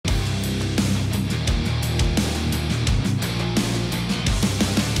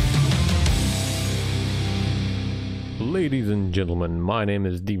Ladies and gentlemen, my name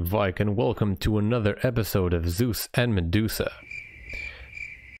is Deep Vike and welcome to another episode of Zeus and Medusa.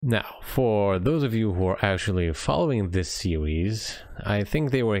 Now, for those of you who are actually following this series, I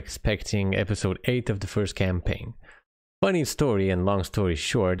think they were expecting episode 8 of the first campaign. Funny story and long story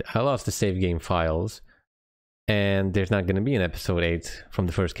short, I lost the save game files and there's not going to be an episode 8 from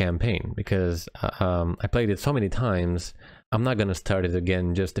the first campaign because I played it so many times, I'm not going to start it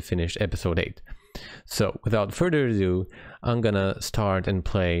again just to finish episode 8. So, without further ado, I'm gonna start and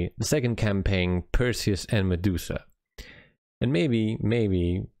play the second campaign, Perseus and Medusa. And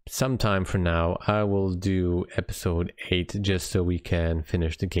maybe, sometime from now, I will do episode 8 just so we can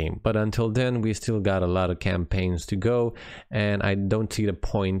finish the game. But until then, we still got a lot of campaigns to go, and I don't see the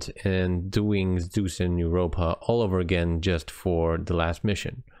point in doing Zeus and Europa all over again just for the last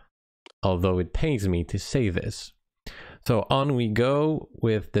mission. Although it pains me to say this. So on we go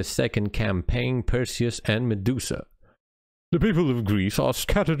with the second campaign, Perseus and Medusa. The people of Greece are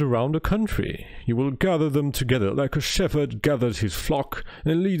scattered around the country. You will gather them together like a shepherd gathers his flock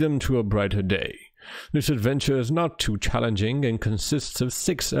and lead them to a brighter day. This adventure is not too challenging and consists of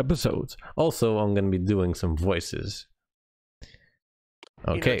 6 episodes. Also, I'm going to be doing some voices.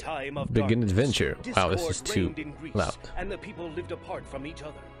 Okay, begin adventure. Wow, this is too loud. And the people lived apart from each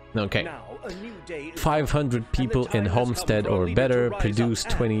other. Okay, now, a new day 500 people in Homestead or better, produce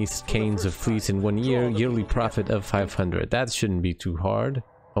 20 skeins of fleece in 1 year, yearly profit of 500. That shouldn't be too hard.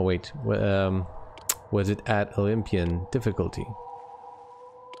 Oh wait, was it at Olympian difficulty?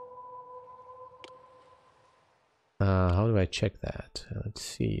 How do I check that? Let's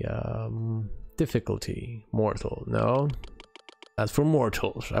see, difficulty, mortal, no? That's for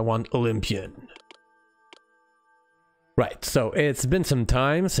mortals, I want Olympian. Right, so it's been some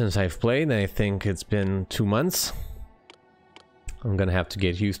time since I've played. I think it's been 2 months. I'm gonna have to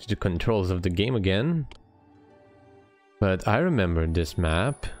get used to the controls of the game again. But I remember this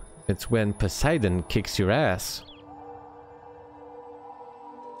map. It's when Poseidon kicks your ass.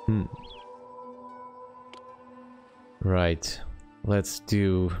 Right, let's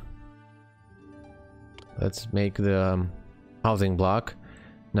make the housing block.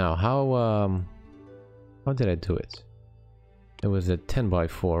 Now, how did I do it? It was a 10 by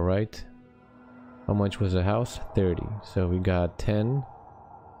 4, right? How much was the house? 30. So we got 10.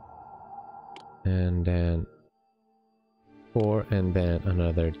 And then 4. And then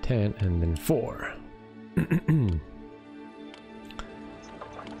another 10. And then 4.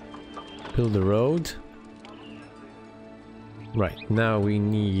 Build the road. Right. Now we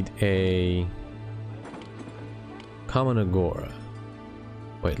need a common agora.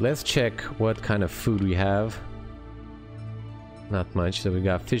 Wait, let's check what kind of food we have. Not much, so we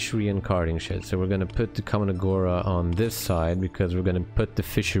got fishery and carting shed. So we're gonna put the common agora on this side because we're gonna put the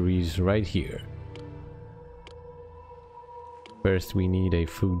fisheries right here. First we need a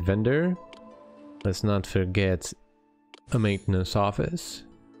food vendor. Let's not forget a maintenance office.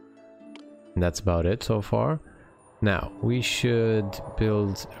 And that's about it so far. Now we should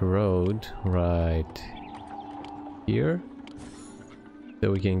build a road right here so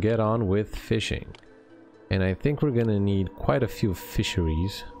we can get on with fishing. And I think we're gonna need quite a few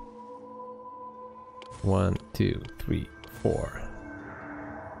fisheries. 1, 2, 3, 4,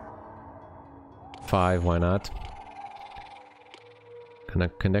 5, why not? Gonna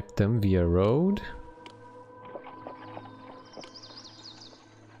connect them via road.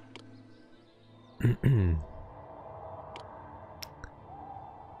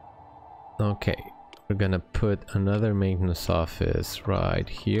 Okay. We're gonna put another maintenance office right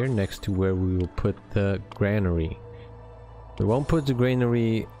here next to where we will put the granary. We won't put the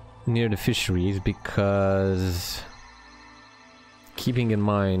granary near the fisheries because, keeping in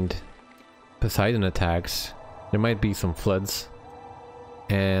mind Poseidon attacks, there might be some floods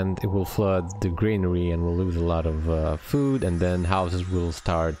and it will flood the granary and we'll lose a lot of food, and then houses will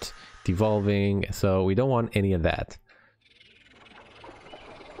start devolving, so we don't want any of that.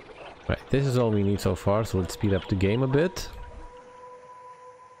 Right, this is all we need so far, so let's speed up the game a bit.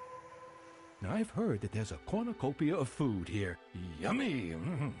 Now I've heard that there's a cornucopia of food here. Yummy!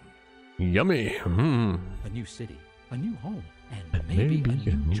 Yummy! A new city, a new home, and maybe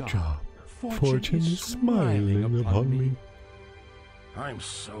a new job. Fortune is smiling upon me. I'm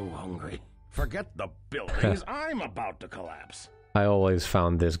so hungry. Forget the buildings, I'm about to collapse. I always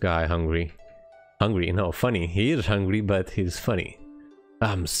found this guy hungry. Hungry, no, funny. He is hungry, but he's funny.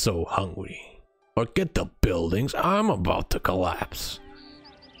 I'm so hungry. Forget the buildings, I'm about to collapse.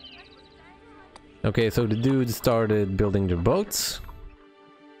 Okay, so the dudes started building their boats.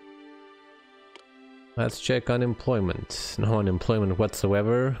 Let's check unemployment. No unemployment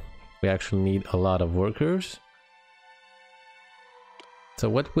whatsoever. We actually need a lot of workers. So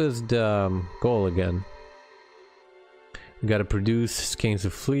what was the goal again? We gotta produce skeins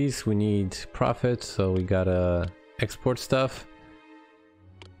of fleece, we need profit, so we gotta export stuff.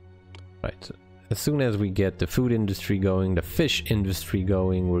 Right, so as soon as we get the food industry going, the fish industry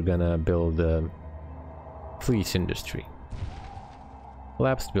going, we're gonna build the fleece industry.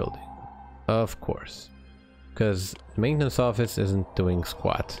 Collapsed building, of course, because the maintenance office isn't doing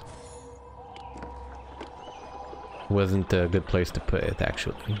squat. Wasn't a good place to put it,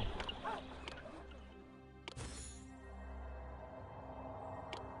 actually.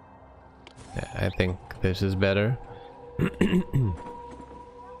 Yeah, I think this is better.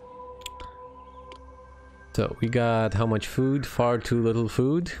 So we got how much food? Far too little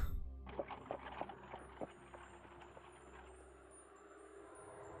food.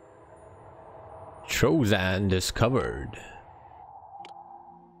 Trojan discovered.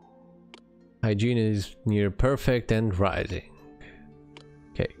 Hygiene is near perfect and rising.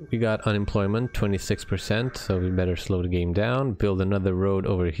 Okay, we got unemployment 26%, so we better slow the game down, build another road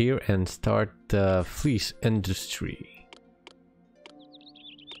over here and start the fleece industry,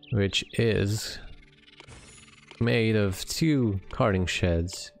 which is made of 2 carding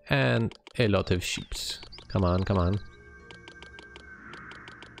sheds and a lot of sheep. Come on, come on.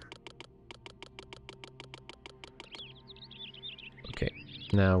 Okay,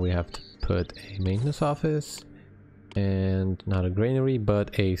 now we have to put a maintenance office and not a granary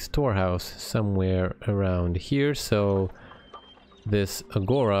but a storehouse somewhere around here so this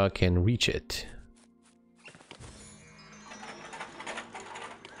agora can reach it.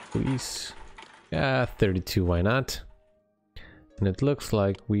 Please. Yeah, 32, why not? And it looks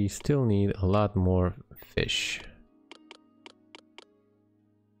like we still need a lot more fish.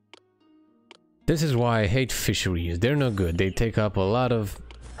 This is why I hate fisheries. They're no good. They take up a lot of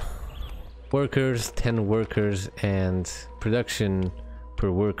workers, 10 workers, and production per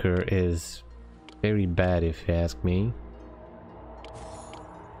worker is very bad if you ask me.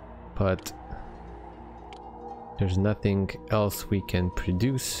 But there's nothing else we can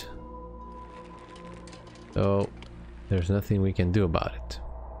produce. So there's nothing we can do about it.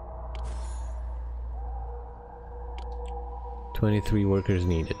 23 workers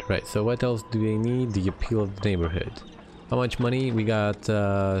needed. Right, so what else do they need? The appeal of the neighborhood. How much money? We got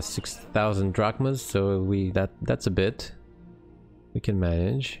 6,000 drachmas, so that's a bit. We can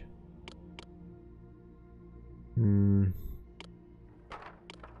manage.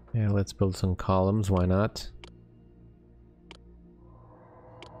 Yeah, let's build some columns, why not?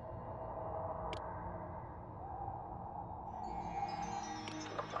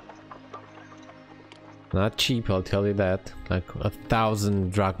 Not cheap, I'll tell you that. Like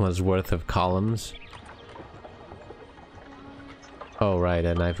 1,000 drachmas worth of columns. Oh right,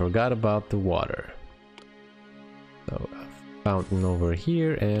 and I forgot about the water. So a fountain over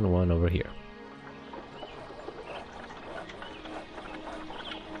here and one over here.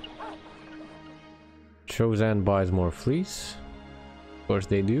 Trojan buys more fleece. Of course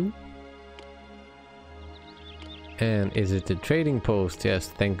they do. And is it a trading post? Yes,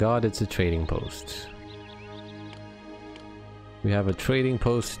 thank God it's a trading post. We have a trading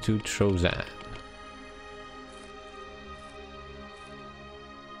post to Trojan.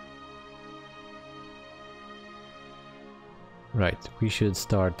 Right, we should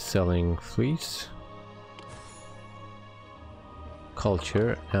start selling fleece.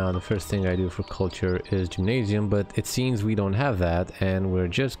 Culture. Now the first thing I do for culture is gymnasium, but it seems we don't have that and we're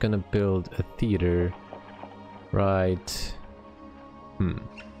just gonna build a theater. Right.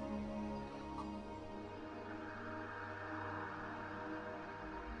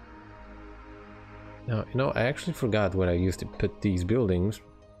 Now, you know, I actually forgot what I used to put these buildings.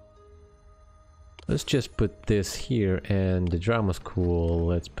 Let's just put this here and the drama school.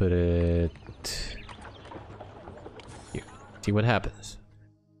 Let's put it here. See what happens.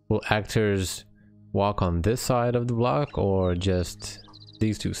 Will actors walk on this side of the block or just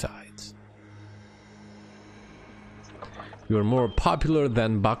these two sides? You're more popular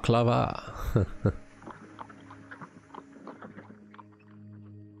than baklava.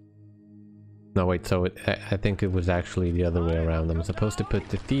 No, wait, so I think it was actually the other way around. I'm supposed to put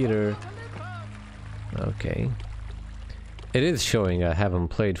the theater... Okay. It is showing I haven't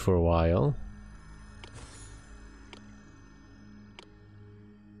played for a while.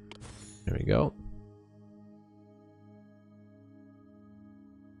 There we go.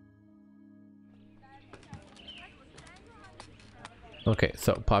 Okay,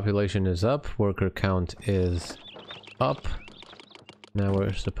 so population is up, worker count is up. Now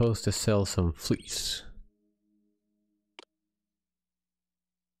we're supposed to sell some fleece.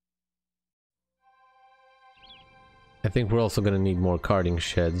 I think we're also gonna need more carding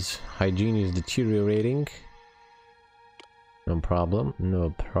sheds. Hygiene is deteriorating. No problem, no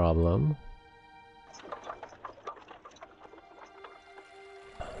problem.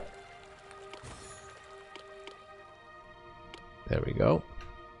 There we go.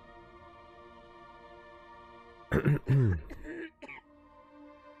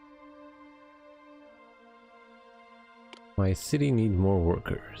 My city needs more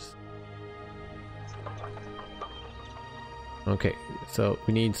workers. Okay, so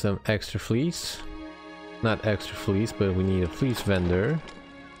we need some extra fleece. Not extra fleece, but we need a fleece vendor.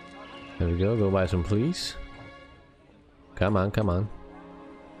 There we go, go buy some fleece. Come on, come on.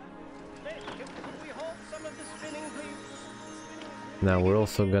 Now we're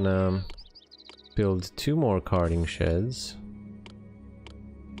also gonna build 2 more carding sheds.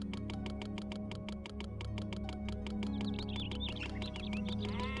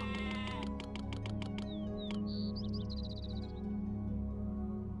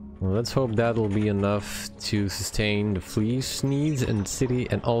 Well, let's hope that will be enough to sustain the fleece needs in the city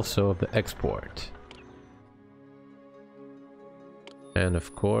and also the export. And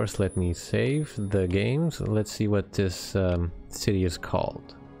of course, let me save the games. Let's see what this city is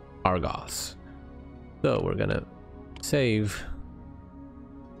called. Argos. So we're gonna save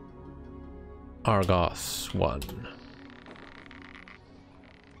Argos 1.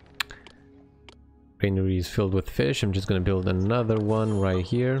 Granary is filled with fish. I'm just gonna build another one right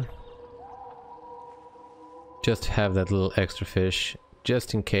here. Just to have that little extra fish,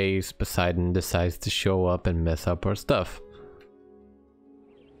 just in case Poseidon decides to show up and mess up our stuff.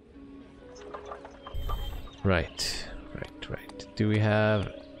 Right. Do we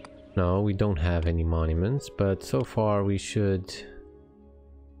have... No, we don't have any monuments, but so far we should...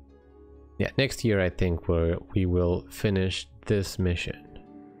 Yeah, next year I think we will finish this mission.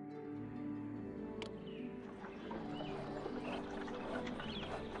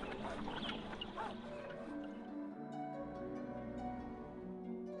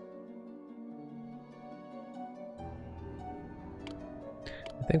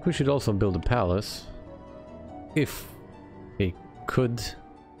 I think we should also build a palace. If we could,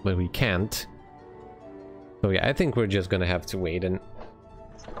 but we can't. So yeah, I think we're just gonna have to wait and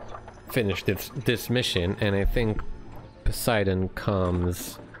finish this mission, and I think Poseidon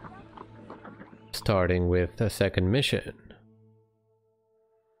comes starting with a second mission.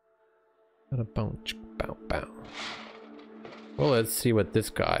 Well, let's see what this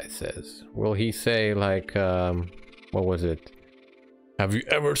guy says. Will he say like, what was it? Have you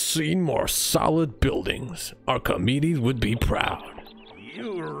ever seen more solid buildings? Archimedes would be proud.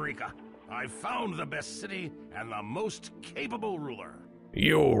 Eureka! I found the best city and the most capable ruler.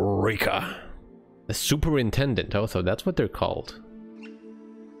 Eureka! The superintendent, oh, so that's what they're called.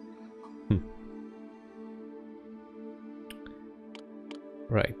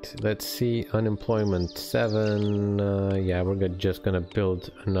 Right, let's see, unemployment 7, yeah, we're just gonna build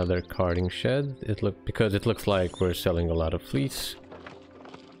another carding shed. Because it looks like we're selling a lot of fleece.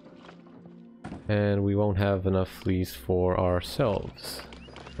 And we won't have enough fleece for ourselves.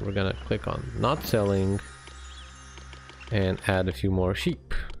 So we're gonna click on not selling and add a few more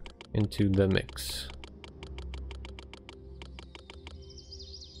sheep into the mix.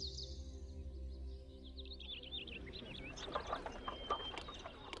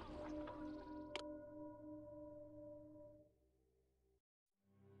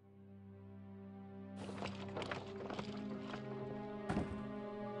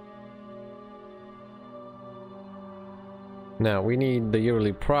 Now we need the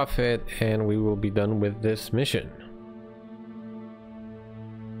yearly profit and we will be done with this mission.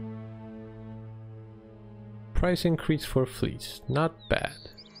 Price increase for fleece, not bad.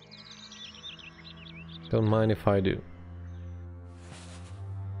 Don't mind if I do.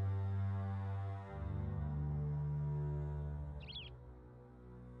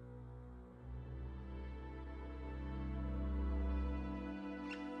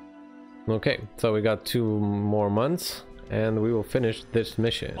 Okay, so we got 2 more months. And we will finish this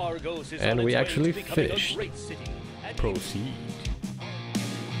mission. And we actually finished. Proceed.